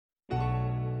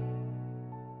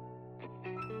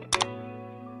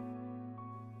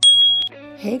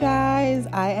Hey guys,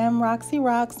 I am Roxy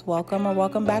Rocks.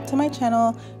 Welcome back to my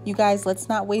channel. You guys, let's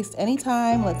not waste any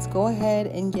time. Let's go ahead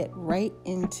and get right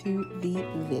into the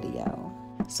video.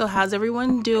 So how's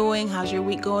everyone doing? How's your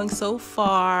week going so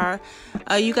far?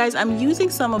 You guys, I'm using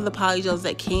some of the polygels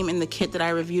that came in the kit that I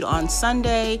reviewed on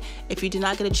Sunday. If you did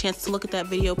not get a chance to look at that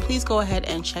video, please go ahead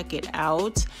and check it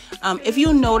out. If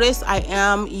you'll notice, I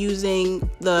am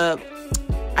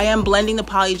blending the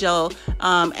polygel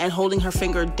and holding her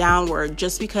finger downward,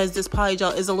 just because this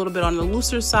polygel is a little bit on the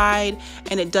looser side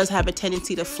and it does have a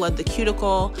tendency to flood the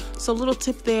cuticle. So a little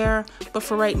tip there, but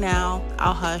for right now,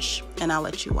 I'll hush and I'll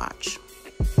let you watch.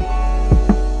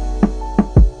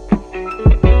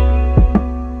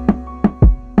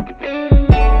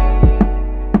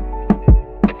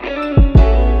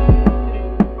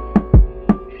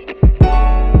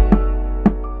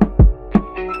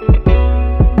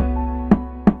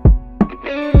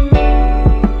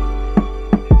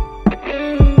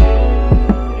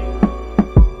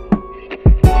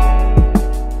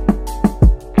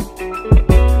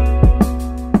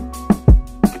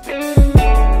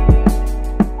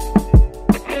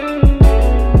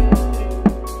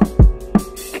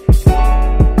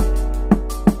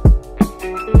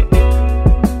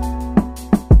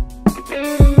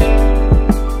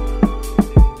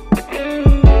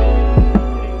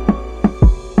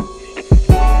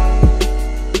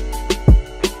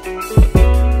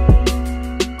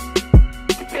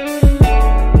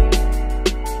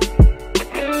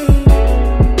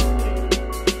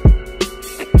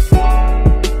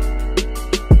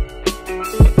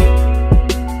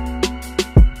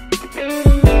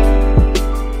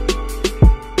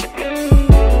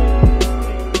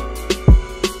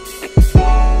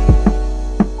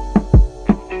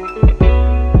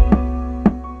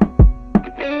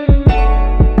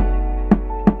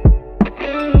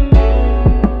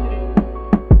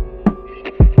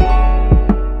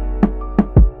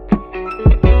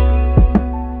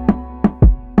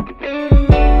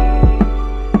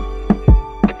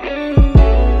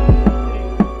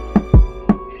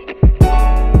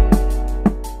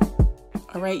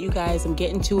 Alright, you guys, I'm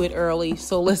getting to it early,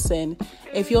 so listen.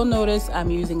 If you'll notice,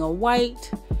 I'm using a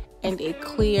white and a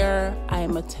clear. I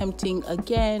am attempting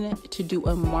again to do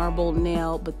a marble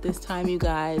nail, but this time, you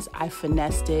guys, I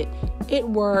finessed it. It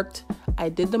worked. I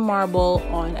did the marble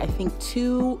on, I think,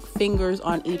 2 fingers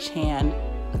on each hand.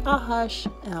 I'll hush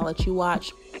and I'll let you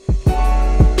watch.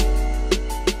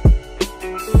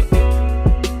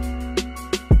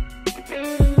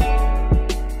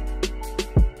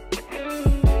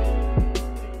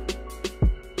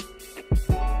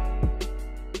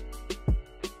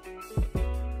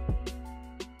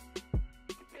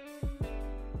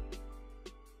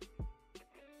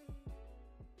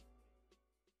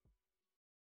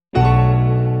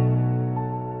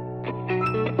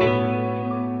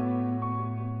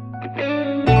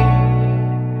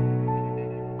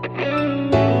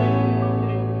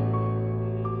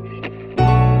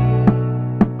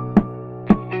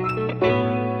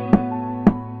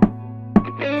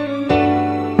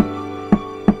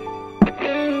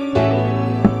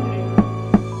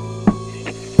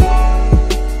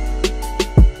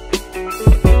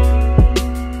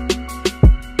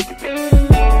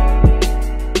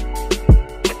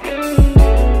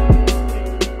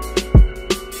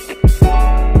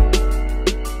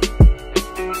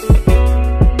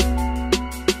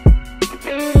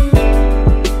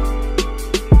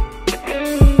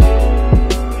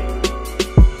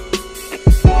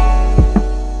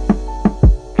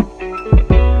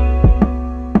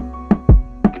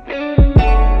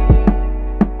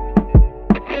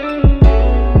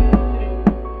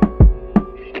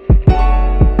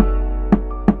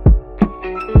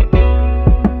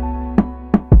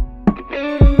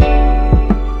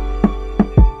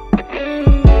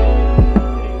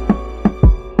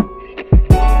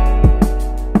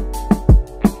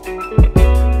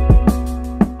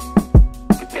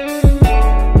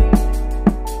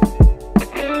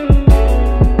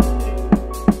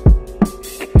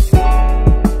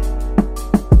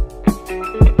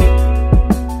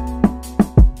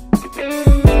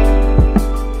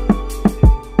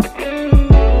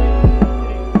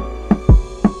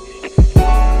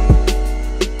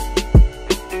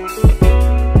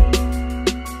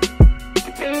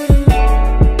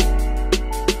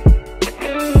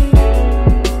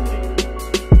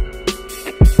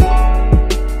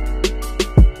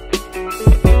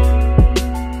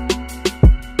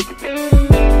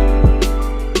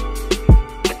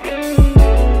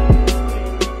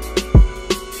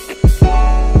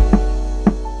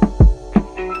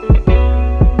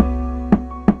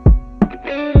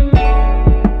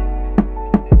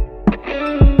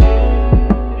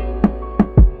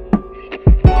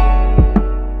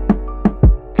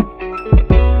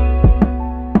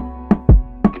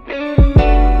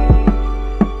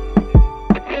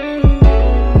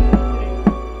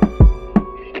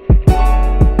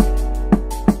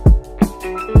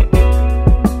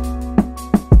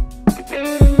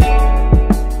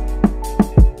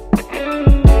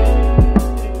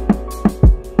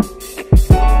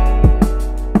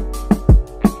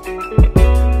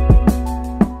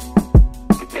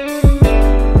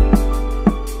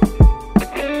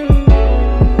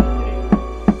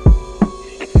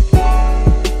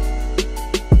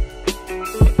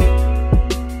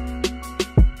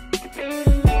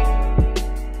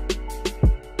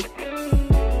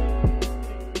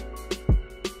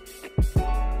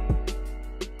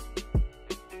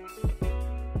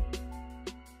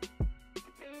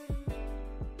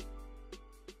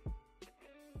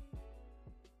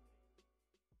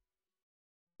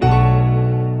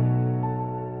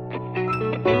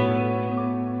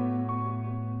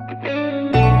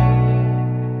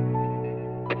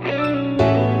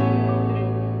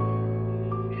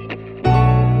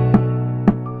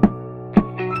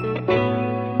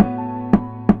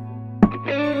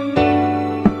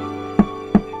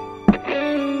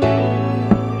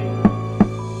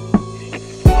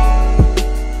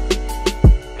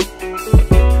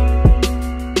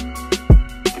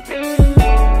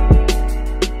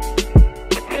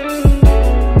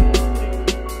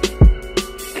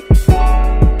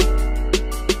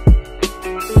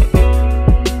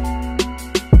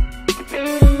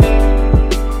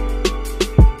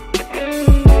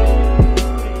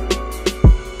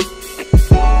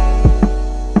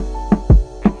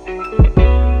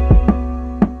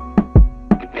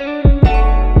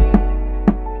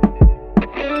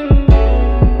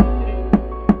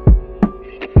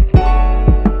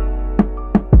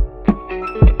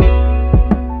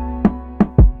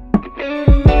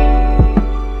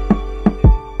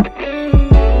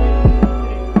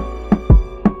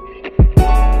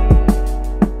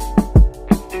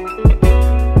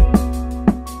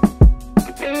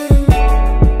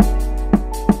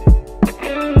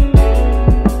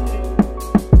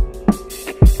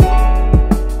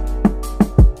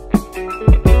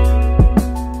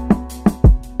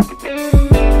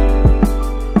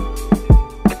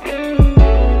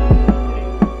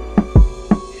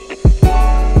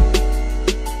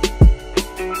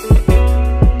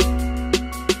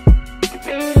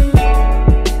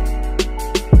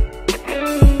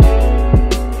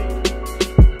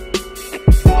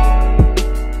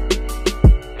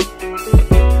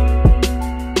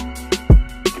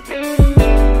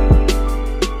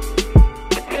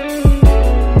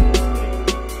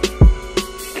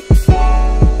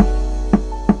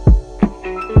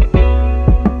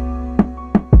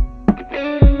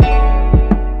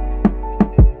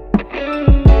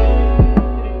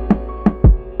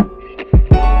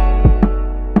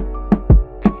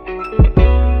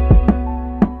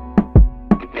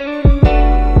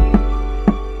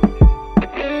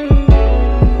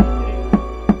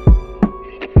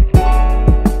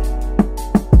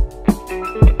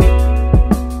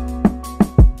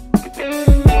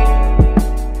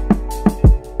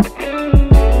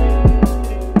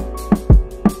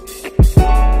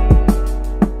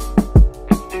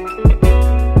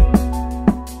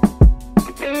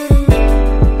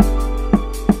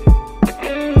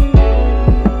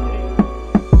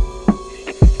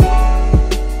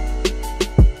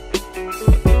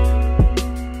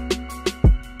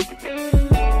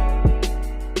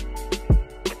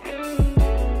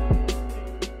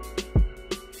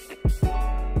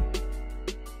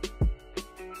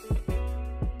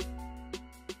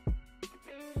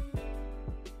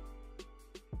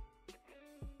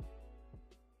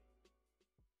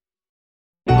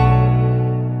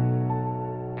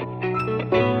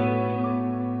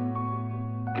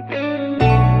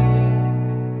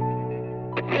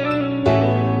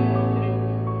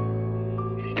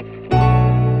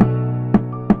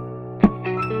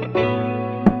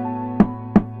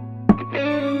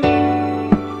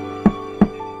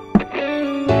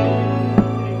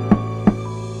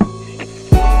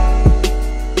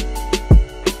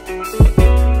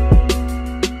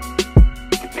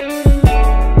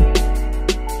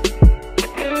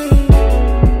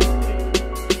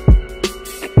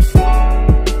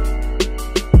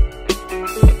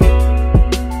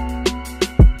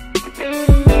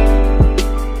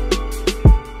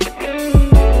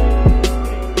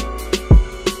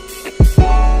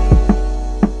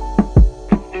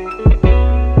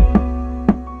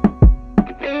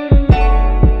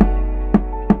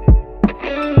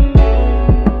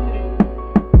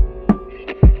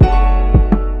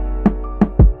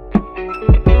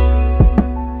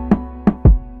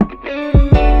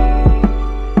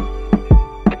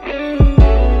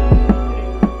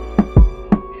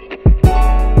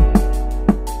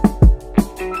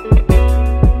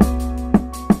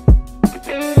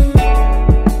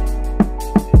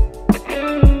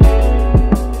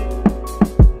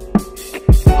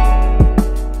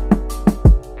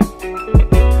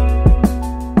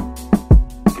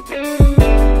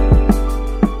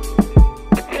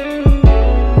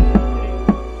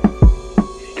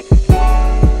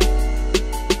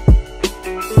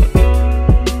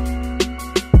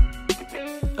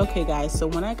 Okay guys, so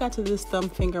when I got to this thumb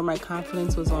finger, my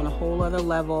confidence was on a whole other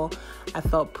level. I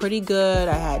felt pretty good.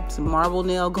 I had some marble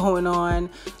nail going on.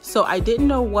 So I didn't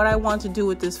know what I wanted to do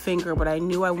with this finger, but I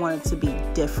knew I wanted to be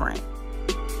different.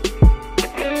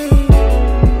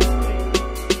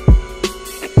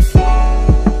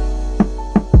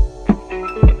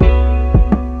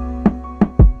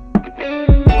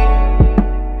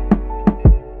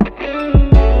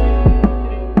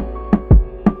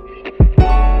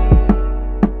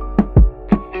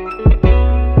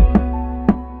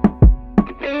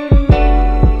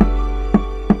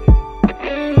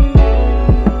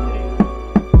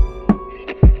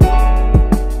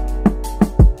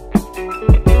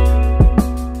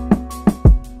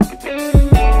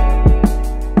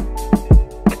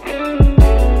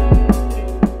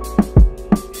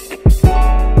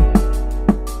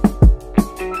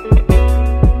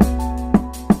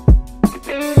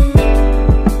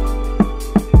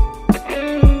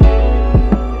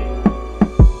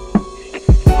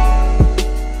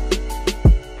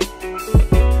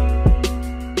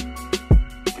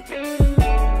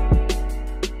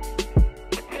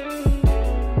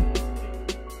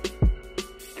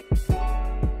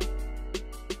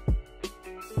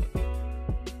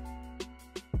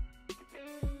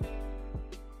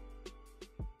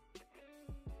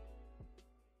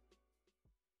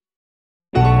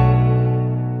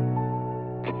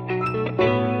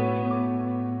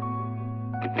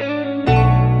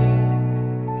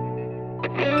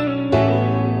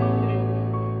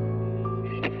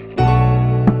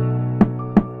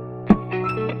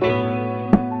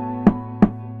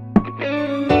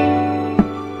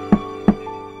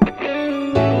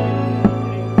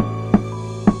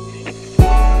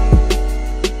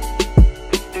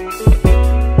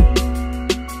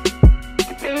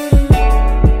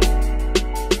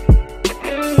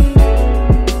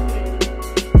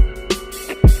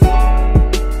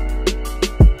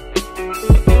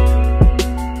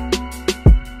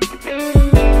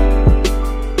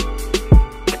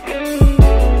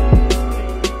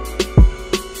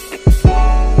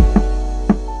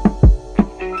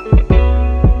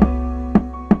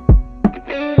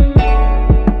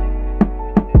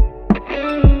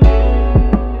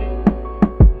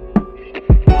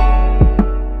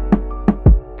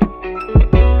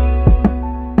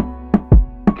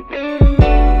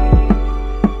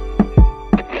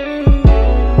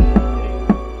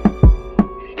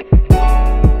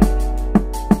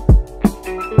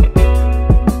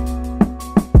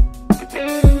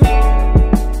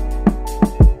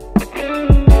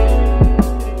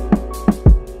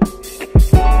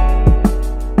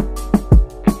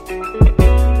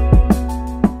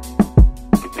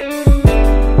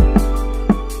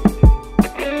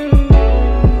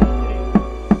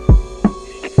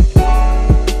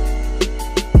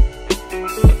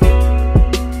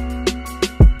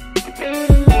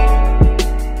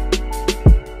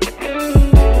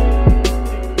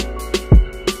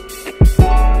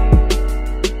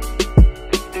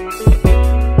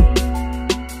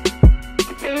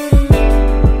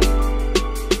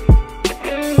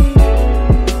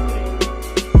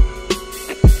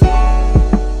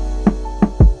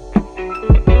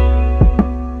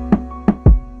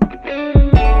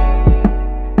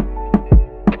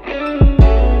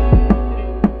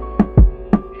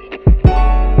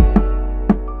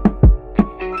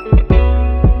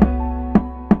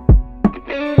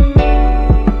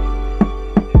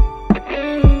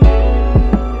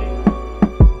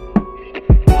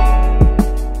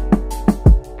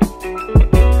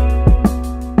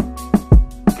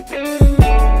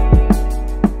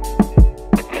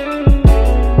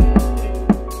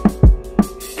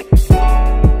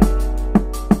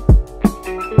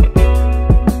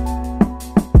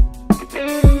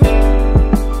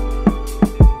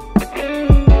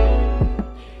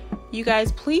 You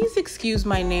guys, please excuse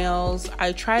my nails.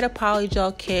 I tried a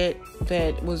polygel kit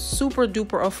that was super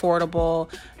duper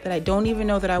affordable that I don't even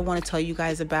know that I want to tell you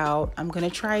guys about. I'm going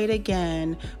to try it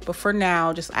again, but for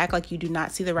now, just act like you do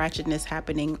not see the ratchetness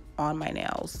happening on my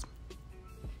nails.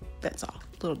 That's all.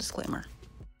 Little disclaimer.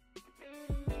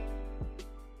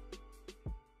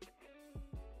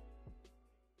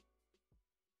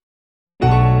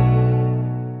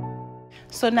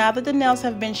 So now that the nails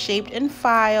have been shaped and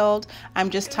filed, I'm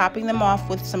just topping them off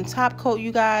with some top coat,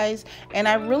 you guys. And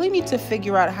I really need to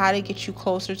figure out how to get you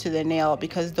closer to the nail,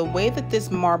 because the way that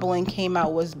this marbling came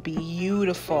out was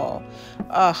beautiful.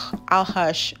 Ugh, I'll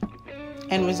hush.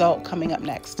 End result coming up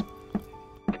next.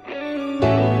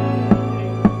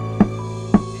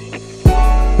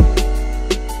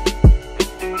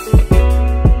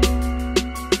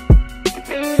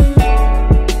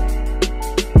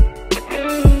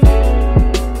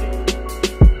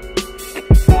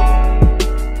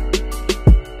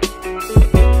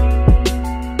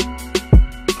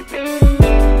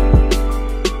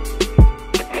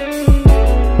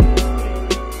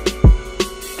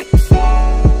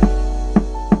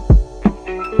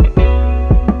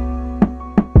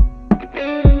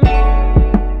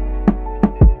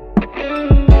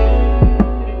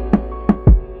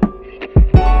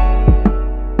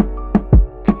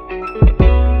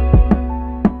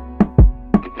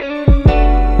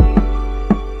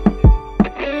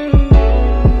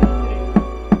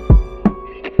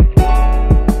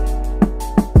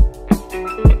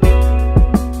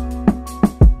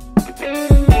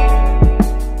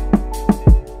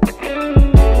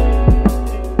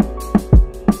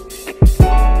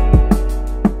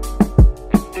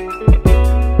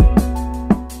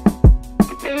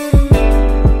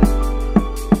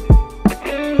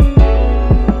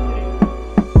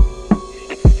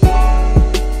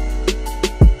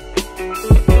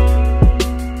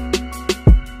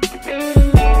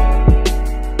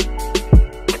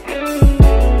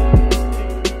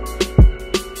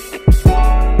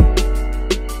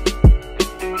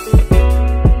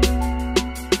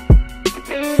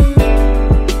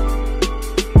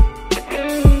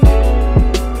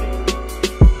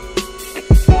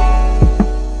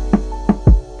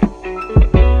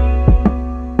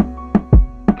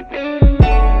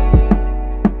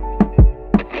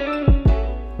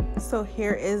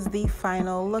 here is the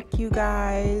final look, you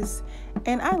guys,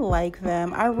 and I like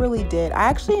them. I really did. I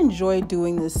actually enjoyed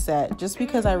doing this set just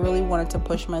because I really wanted to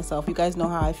push myself. You guys know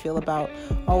how I feel about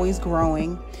always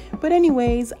growing. But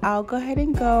anyways, I'll go ahead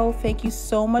and go. Thank you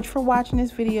so much for watching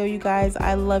this video, you guys.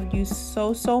 I love you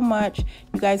so much.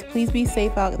 You guys, please be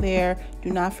safe out there. Do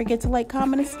not forget to like,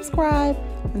 comment, and subscribe.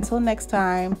 Until next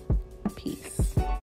time, peace.